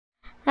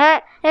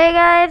Hey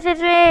guys,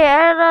 it's me,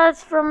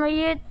 Eros from a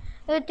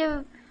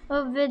YouTube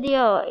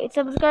video.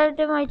 Subscribe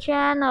to my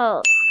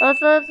channel.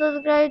 Also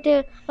subscribe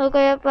to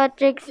Kuya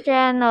Patrick's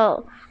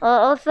channel.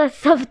 Also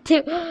sub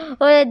to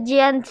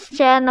Giant's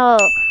channel.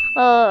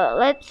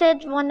 Let's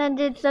hit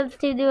 100 subs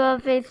to do a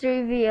face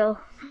reveal.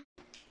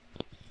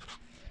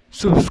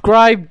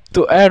 Subscribe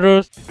to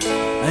Eros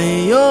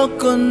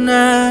Ayoko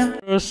na.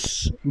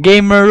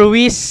 Gamer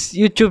Ruiz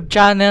YouTube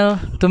channel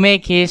to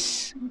make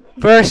his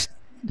first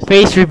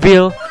face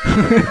reveal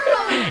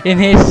in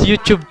his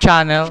YouTube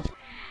channel.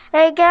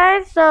 Hey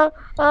guys, so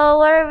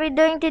what are we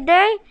doing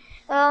today?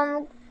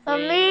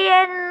 Me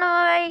and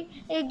my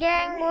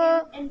gang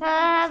will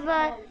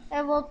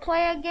will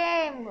play a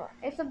game.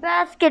 It's a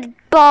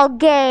basketball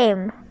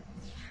game.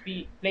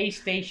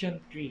 PlayStation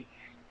 3.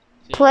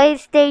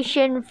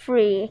 PlayStation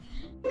free.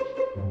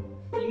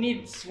 He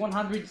needs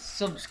 100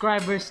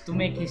 subscribers to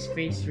make his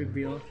face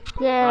reveal.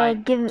 Yeah,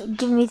 Right. give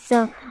me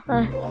some.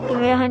 Give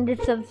me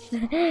 100 subs.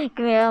 Give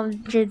me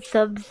 100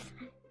 subs.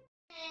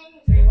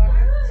 Say what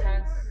Hans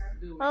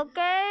do.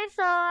 Okay,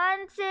 so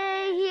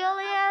Hansi, he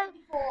only have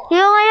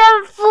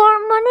 4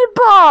 money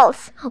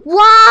balls.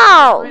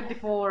 Wow.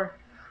 24.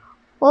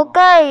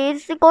 Okay, he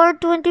scored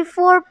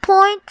 24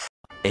 points.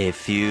 A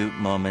few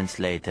moments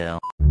later.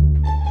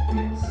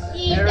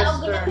 Eros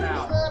turn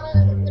now.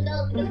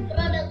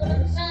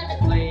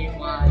 Playing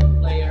my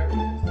player.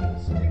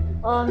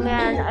 Oh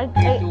man,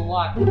 Do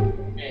what?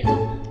 Okay.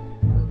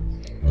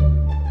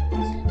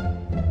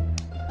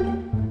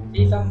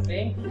 See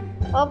something?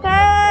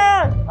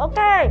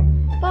 Okay,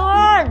 go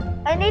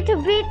on. I need to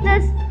beat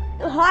this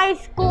high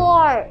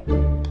score.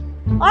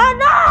 Oh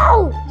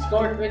no!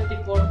 Score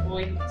 24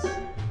 points.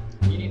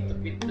 You need to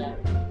beat that.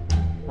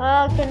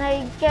 Can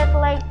I get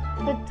like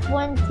the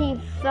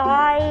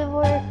 25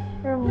 or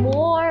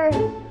more?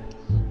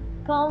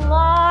 Come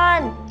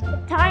on, the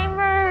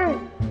timer.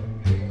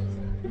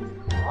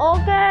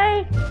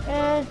 Okay,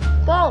 and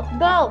go.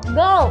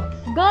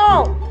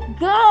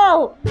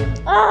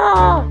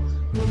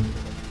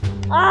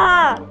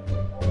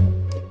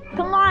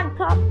 Come on,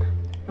 cup.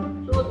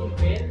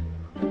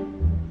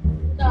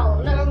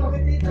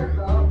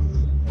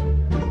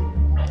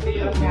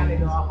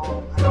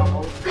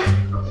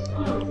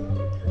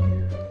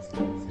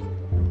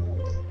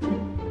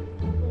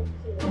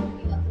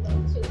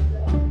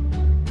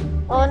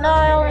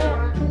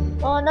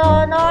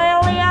 I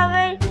only have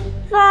a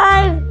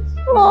 5,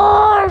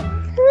 4,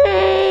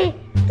 3,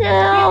 2.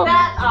 No,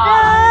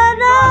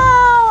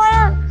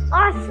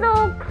 I'm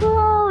so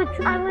close.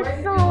 I was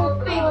so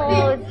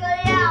close.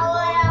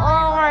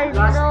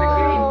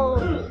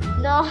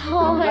 No.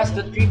 Plus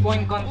the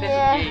 3-point contest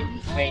Yeah. game.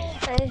 Wait.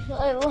 I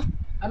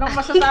Anong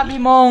masasabi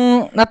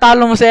mong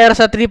natalo mo sa Eros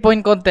sa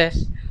 3-point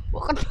contest?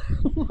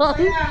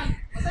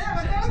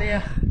 Masaya.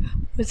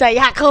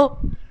 Masaya ko.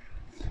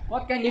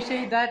 What can you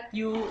say that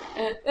you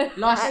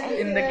lost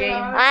in the game?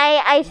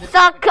 I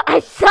suck. I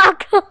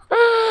suck.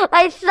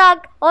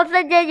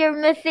 Also, then you're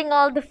missing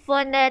all the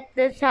fun at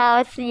this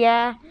house.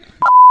 Yeah.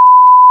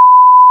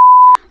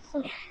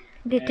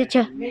 Dito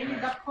siya.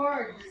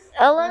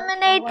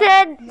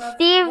 Eliminated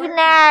Steve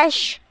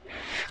Nash.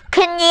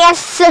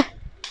 Kanyes.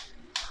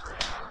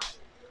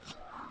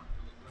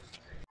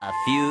 A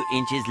few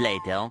inches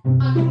later.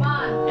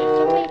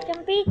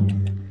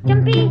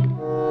 Jumpy.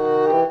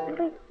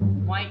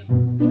 Mike,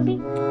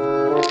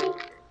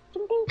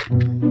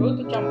 go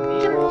to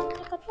Jumpy.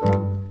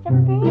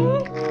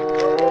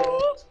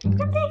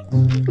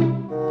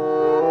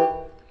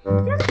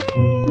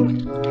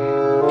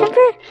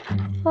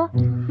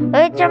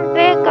 Ay,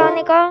 Jumpy,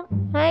 kani ka?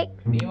 Ay.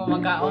 Hindi mo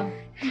magkaon.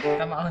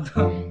 Tamaon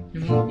doon.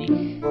 Yung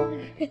munti.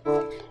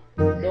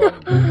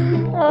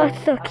 Oh,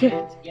 it's okay.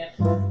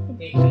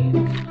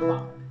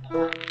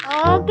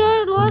 Okay,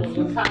 let's.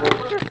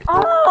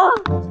 Oh!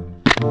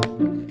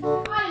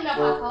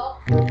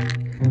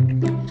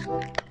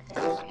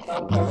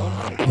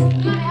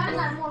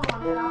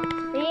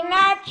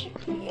 Rematch?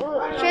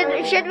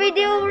 Should we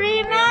do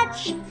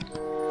rematch?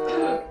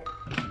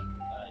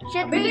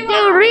 Should we do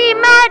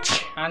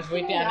rematch? Hans,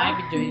 wait, anay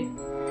video eh.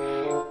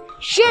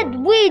 Should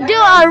we do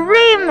a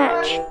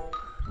rematch?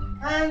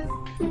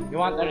 You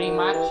want a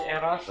rematch,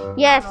 Eros?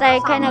 Yes, I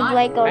kind of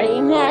like a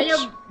rematch.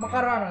 Ayaw,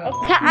 makaroon.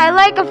 I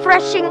like a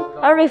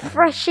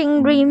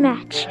refreshing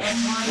rematch.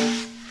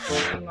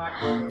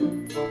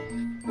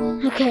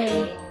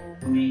 Okay.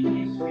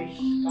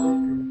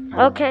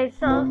 Okay,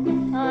 so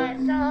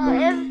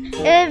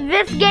if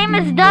this game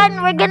is done,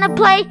 we're gonna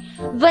play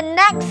the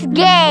next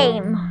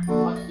game.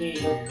 What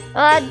game?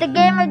 The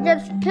game I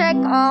just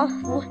picked off.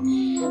 Oh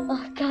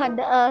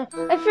God,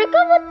 I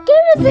forgot what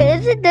game is it.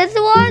 Is it this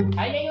one?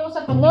 Ayaw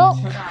sa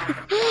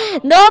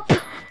Nope.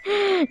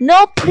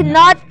 Nope,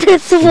 not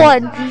this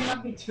one.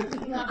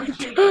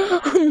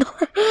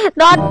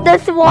 Not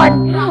this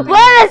one.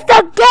 Where is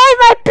the game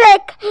I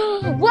pick?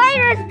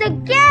 Where is the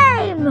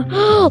game?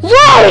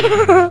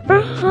 Where?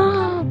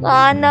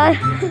 No.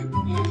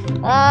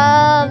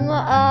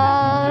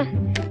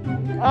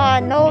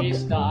 No.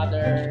 Here's the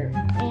other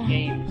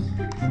games.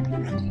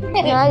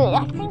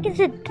 I think is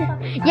it?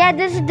 Yeah,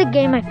 this is the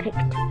game I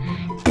picked.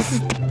 This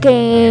is the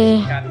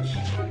game.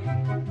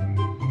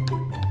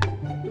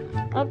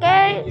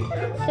 Okay,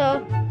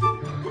 so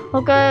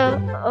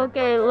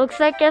okay, looks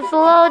like it's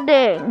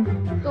loading.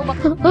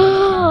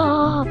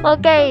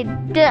 Okay,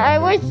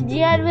 I wish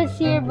Gian was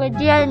here, but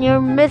Gian,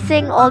 you're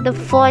missing all the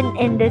fun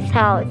in this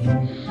house.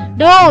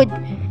 Dude,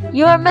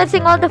 you're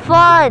missing all the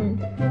fun.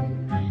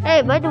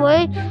 Hey, by the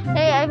way,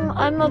 hey,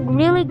 I'm a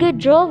really good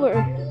drawer.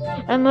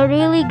 I'm a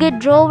really good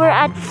drawer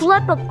at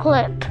Flip a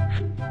Clip.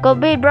 Go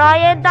be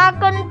Brian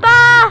Takon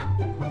pa!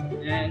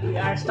 And we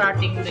are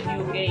starting the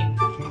new game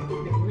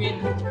between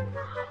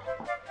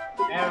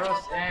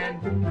Eros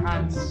and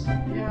Hans.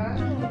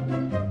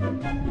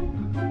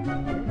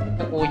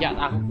 Ito kuya,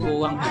 ako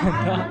kuwang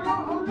ganda.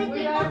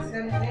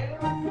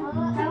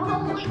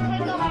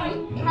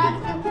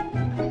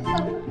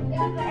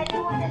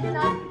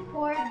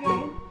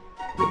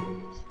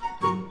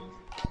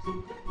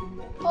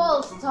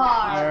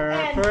 Our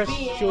first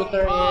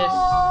shooter is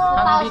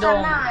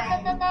Handidong.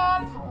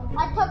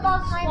 I took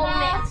off my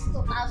mask.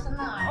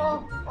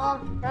 2009. Oh,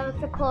 that was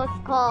a close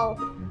call.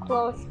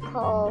 Close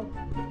call.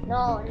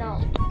 No.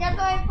 Just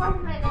wait for a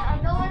minute. I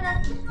don't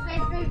want to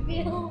face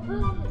reveal.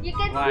 You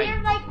can hear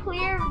my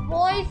clear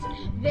voice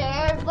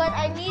there, but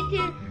I need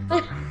to.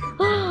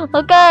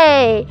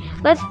 Okay,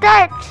 let's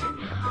start.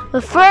 The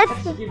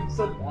first.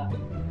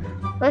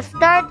 Let's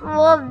start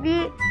with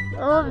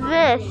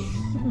this.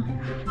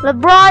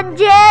 LeBron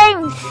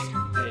James.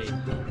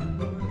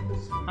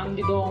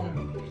 Handidong.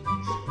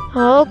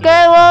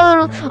 Okay,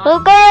 Hans.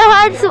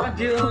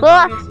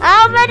 Well,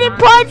 how many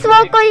points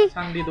will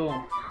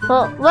Handidong.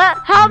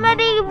 how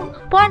many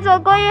points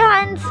will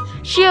Hans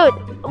shoot?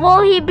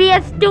 Will he be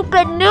a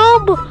stupid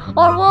noob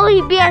or will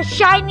he be a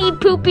shiny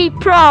poopy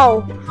pro?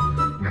 1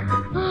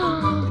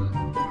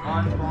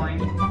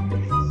 point.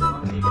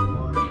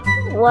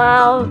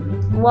 Wow,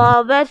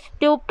 that's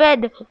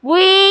stupid.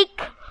 Weak.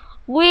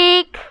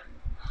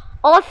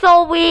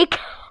 Also weak.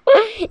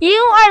 You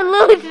are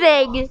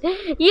losing.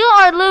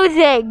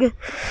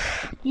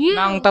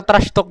 Nang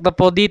tatrash talk na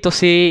po dito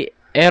si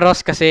Eros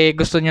kasi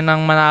gusto niya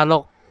nang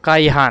manalo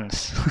kay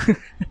Hans.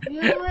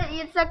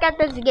 You suck at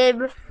this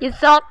game. You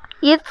suck.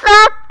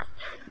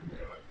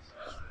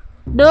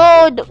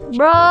 Dude,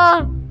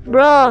 bro.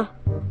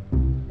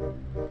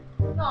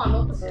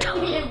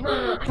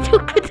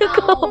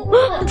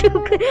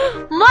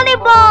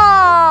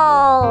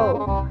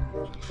 Moneyball.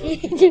 he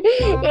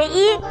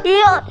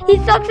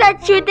sucks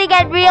at shooting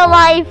at real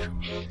life.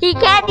 He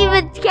can't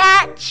even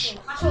catch.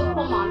 10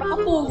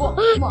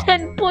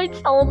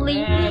 points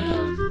only.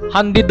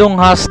 Handidong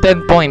has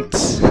 10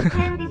 points.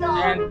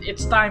 And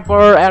it's time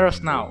for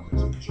Eros now. 2,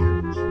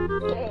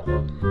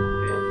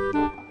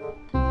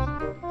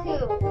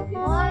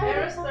 1.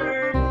 Eros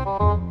turn.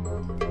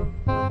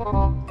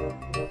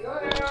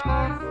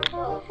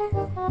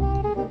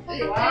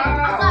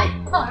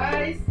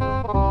 Nice.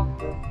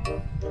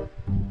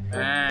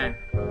 And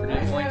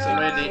 3 points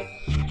already.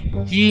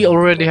 He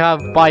already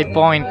have 5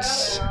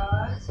 points.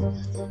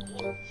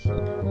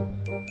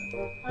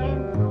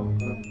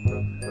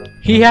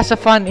 He has a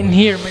fun in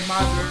here, my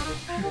mother.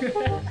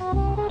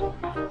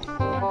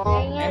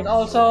 And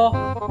also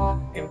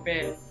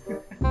Impel.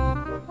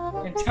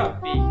 And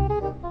Choppy.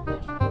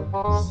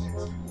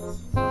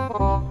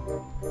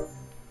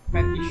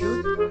 Can you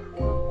shoot?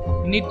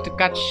 You need to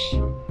catch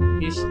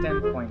his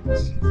 10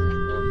 points.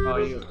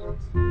 Oh, you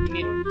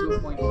need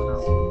 2 points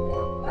now.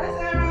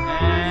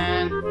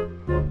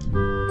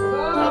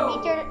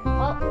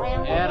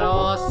 And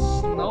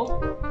Eros,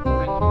 nope.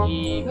 When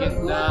he get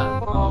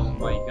the, oh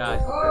my god.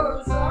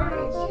 Oh, sorry.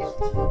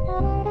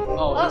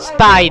 Oh, it's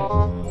tied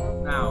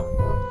now.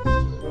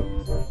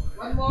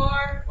 One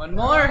more. One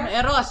more,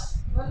 Eros.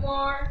 One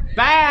more.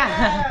 Bam!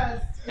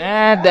 Yes.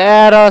 And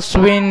Eros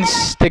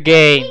wins the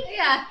game.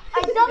 I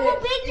double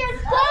beat your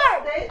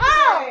score. Stay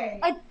Oh, today.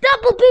 I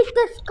double beat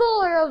the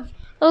score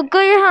of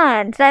good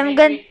Hans.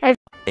 A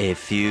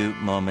few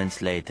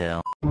moments later.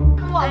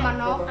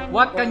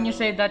 What can you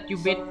say that you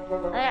beat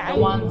I the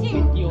one who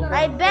beat you?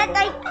 I bet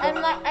I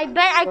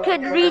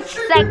could reach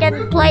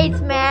second place,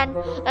 man.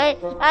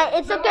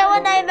 It's okay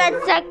when I'm at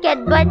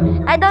second, but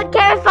I don't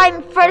care if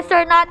I'm first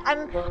or not.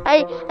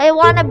 I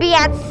wanna be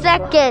at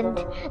second.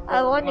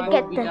 I wanna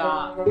get the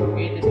the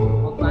greatest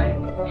of all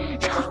time.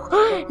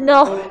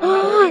 no.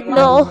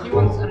 He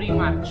wants a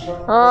rematch.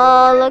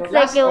 Oh, looks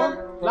like you.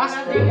 Last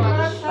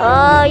rematch.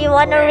 Oh, you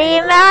want a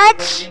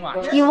rematch?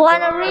 Rematch. You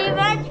want a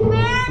rematch,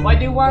 man? Why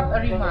do you want a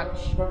rematch?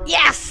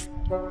 Yes.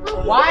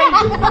 Why?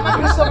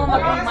 Naman gusto mo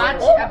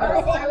mag-rematch?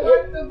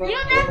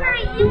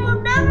 You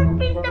will never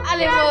beat the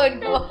Alimod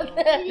ko.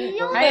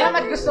 Kaya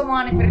naman gusto mo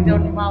nga ni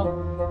Peridor ni Mau.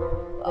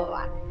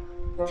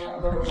 You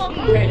just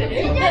made a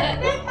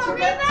rematch for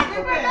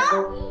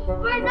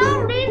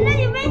no reason.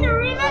 You made a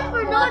rematch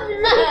for no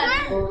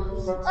reason.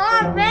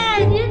 Oh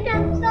man, you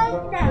can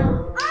stop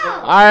now.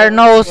 Our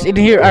nose in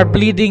here are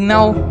bleeding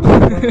now.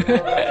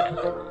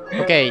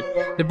 Okay,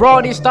 the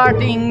broad is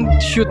starting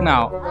to shoot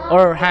now.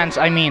 Or Hans,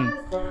 I mean.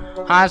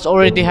 Hans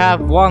already have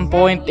 1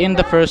 point in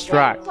the first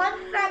rack. 1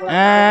 second.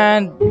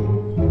 And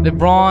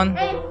LeBron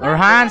or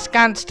Hans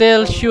can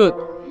still shoot.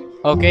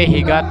 Okay,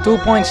 he got 2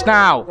 points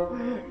now.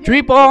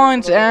 3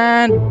 points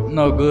and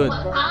no good.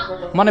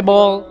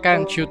 Moneyball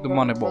can't shoot the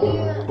moneyball.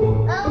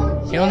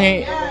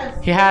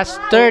 He has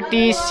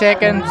 30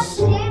 seconds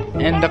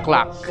in the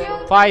clock.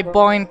 5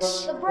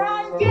 points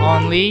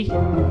only.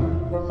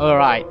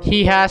 Alright,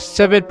 he has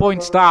 7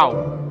 points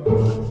now.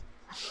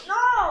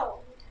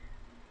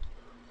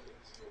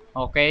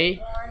 Okay,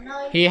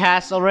 he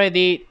has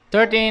already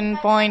 13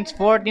 points,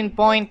 14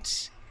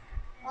 points,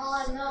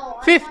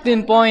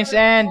 15 points,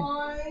 and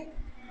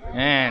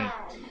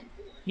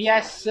he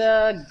has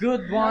a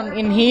good one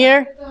in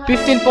here.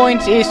 15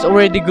 points is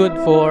already good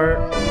for.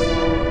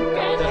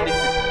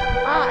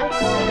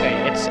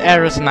 Okay, it's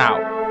Eros now.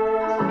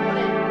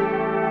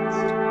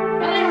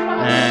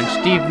 And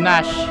Steve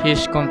Nash,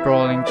 he's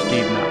controlling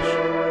Steve Nash.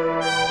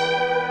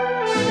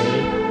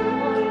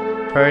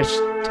 Okay. First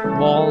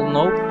ball,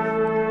 nope.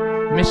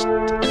 Missed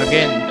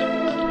again.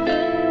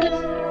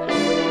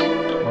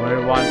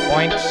 Or 1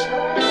 point.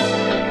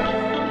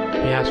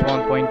 He has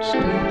 1 point.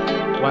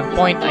 1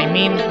 point, I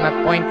mean,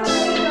 not points.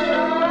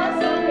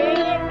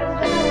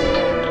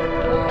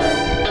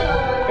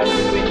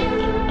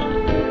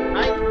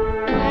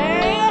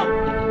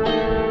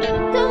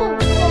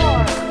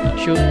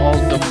 Shoot all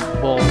the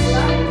balls.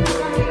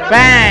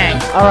 Bang!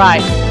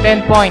 Alright,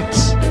 10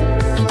 points.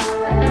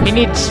 He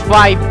needs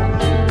 5.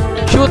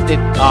 Shoot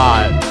it.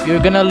 You're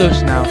gonna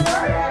lose now.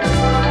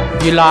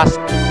 You lost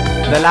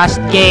the last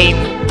game.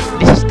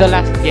 This is the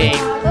last game.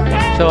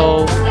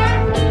 So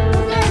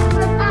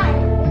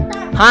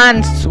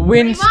Hans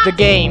wins the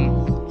game.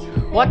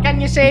 What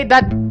can you say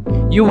that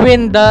you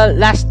win the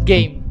last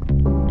game?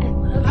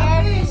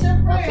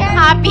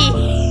 Happy.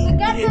 We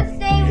got the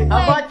same How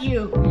win. about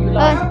you? You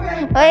lost.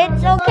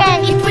 It's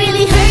okay. It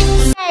really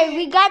hurts. Hey,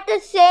 we got the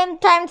same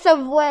times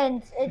of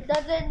wins. It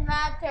doesn't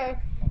matter.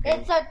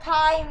 It's a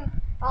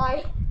time.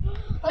 Okay.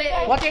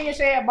 What can you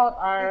say about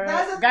our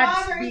doesn't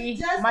matter, Gatsby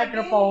it's just a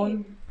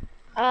microphone?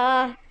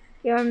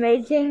 You're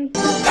amazing.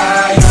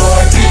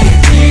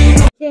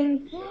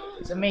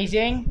 It's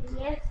amazing.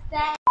 Yes,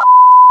 that.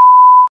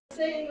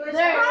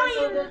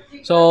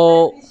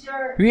 So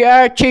we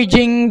are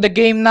changing the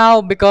game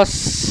now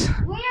because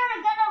We are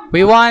gonna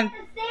we want. at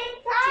the same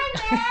time,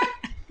 man.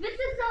 This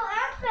is so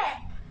epic.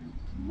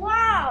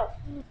 Wow.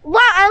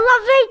 Wow, I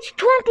love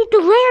H20.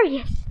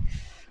 Hilarious.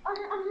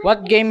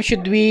 What game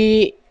should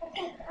we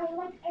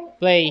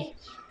play?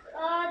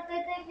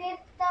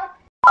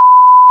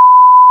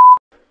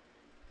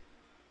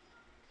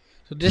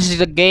 So this is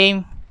the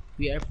game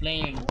we are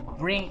playing.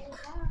 Brink.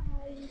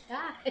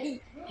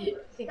 Okay.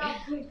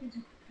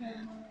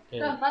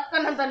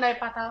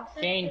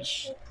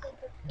 Change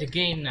the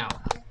game now.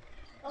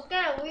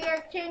 Okay, we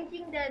are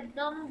changing the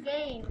dumb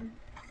game.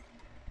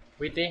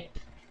 Wait.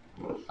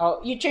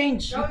 Oh, you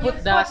change. You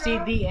put the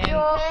CD and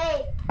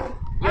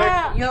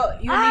Okay.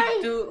 you need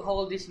to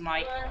hold this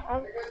mic.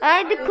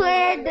 I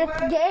declare this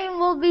game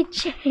will be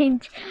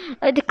changed.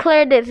 I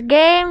declare this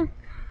game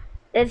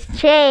is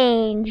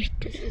changed.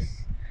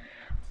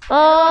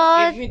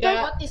 Give me the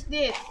What is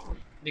this?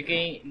 the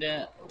game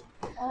the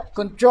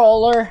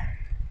controller.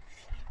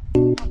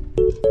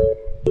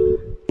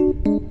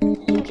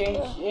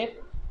 Change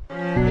it.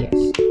 Yes.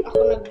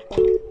 Ako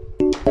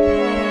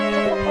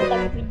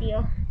nag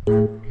video.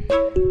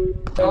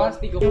 What's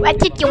it,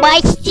 you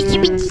watch?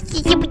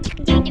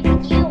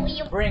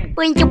 Brink.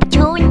 When you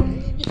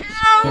tune.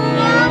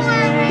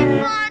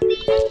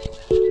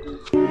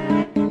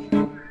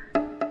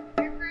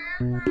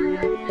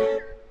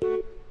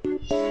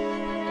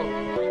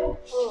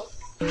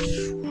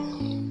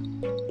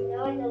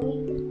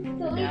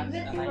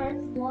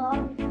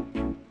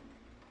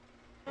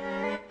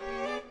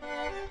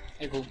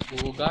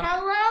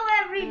 Hello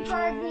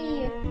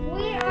everybody!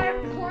 We are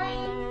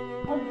playing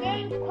a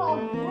game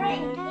called Break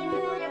in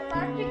Julia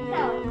Patrick's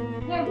house.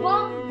 We're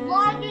both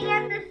vlogging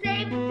at the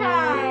same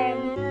time.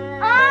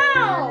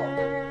 Oh!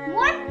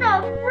 What the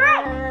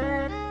frick?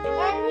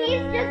 And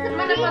he's just a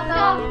piece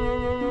of...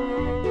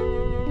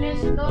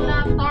 Please do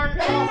not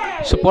turn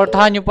off.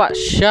 Suportahan nyo pa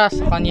siya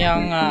sa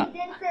kanyang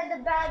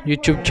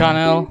YouTube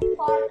channel.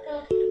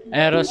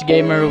 Eros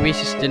Gamer Ruiz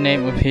is the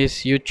name of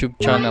his YouTube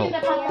channel.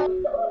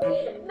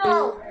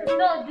 No, do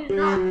not. Do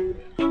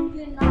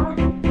not.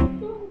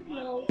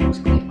 No.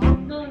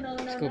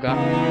 Gusto ka?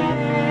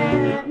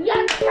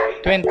 Yes,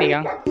 20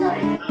 ang.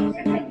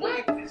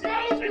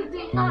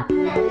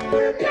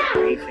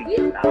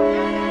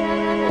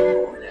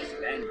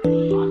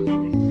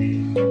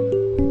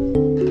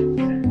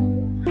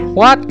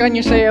 What can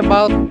you say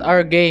about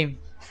our game?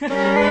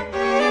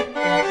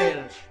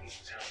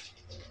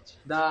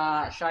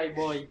 The shy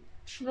boy.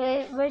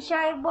 The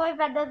shy boy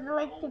that doesn't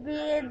like to be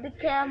in the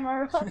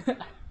camera.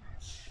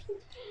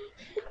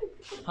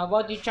 How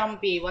about you,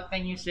 Chumpy? What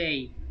can you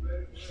say?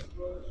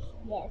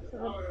 Yes,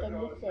 what can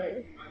you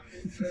say?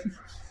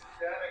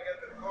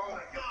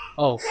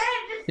 Oh,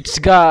 it's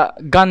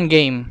gun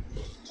game.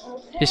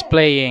 He's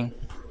playing.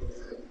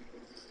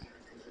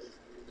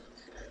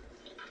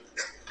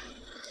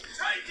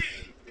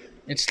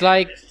 It's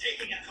like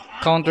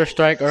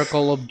Counter-Strike or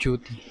Call of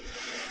Duty.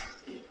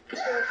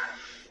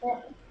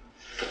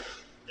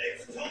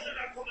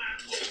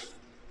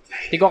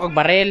 Di ko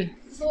kagbaril.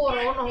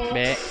 Suro, no?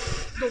 Be.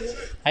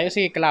 Ayo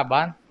sige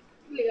kalaban.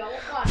 Liyaw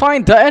ka.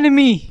 Find the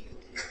enemy.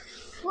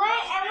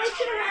 Wait, I wish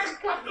you had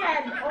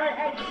Cuphead or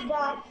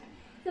Xbox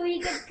so you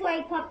could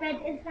play Cuphead.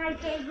 It's my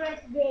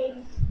favorite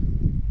game.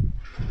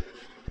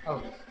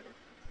 Oh.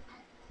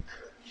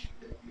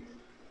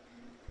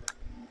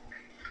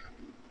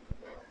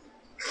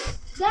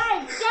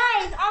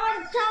 Guys, I want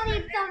to tell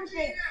you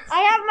something. I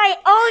have my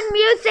own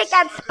music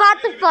at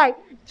Spotify.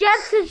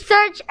 Just to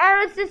search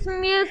Eros'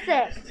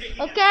 music.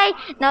 Okay?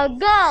 Now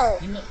go.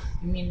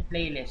 You mean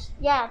playlist?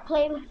 Yeah,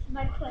 playlist,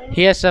 my playlist.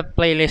 He has a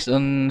playlist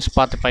on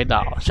Spotify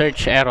daw.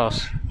 Search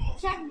Eros.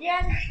 Check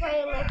Jen's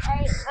playlist.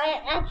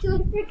 I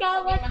actually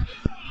forgot what.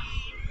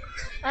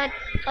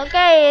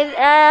 Okay,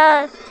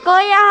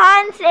 Kuya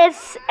Hans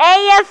is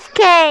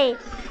AFK.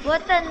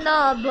 What a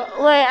knob.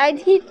 Wait, I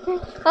did.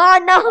 Oh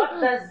no.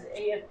 does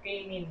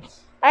AFK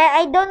means?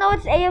 I don't know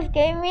what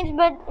AFK means,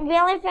 but the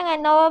only thing I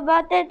know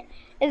about it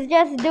is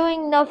just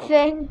doing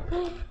nothing.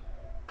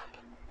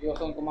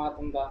 Yosong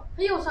kumatanda.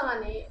 Ayaw sa nga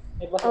ni.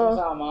 May Oh.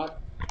 sa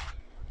amat.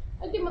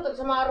 Ay, di mo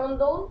tagsamaron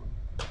doon.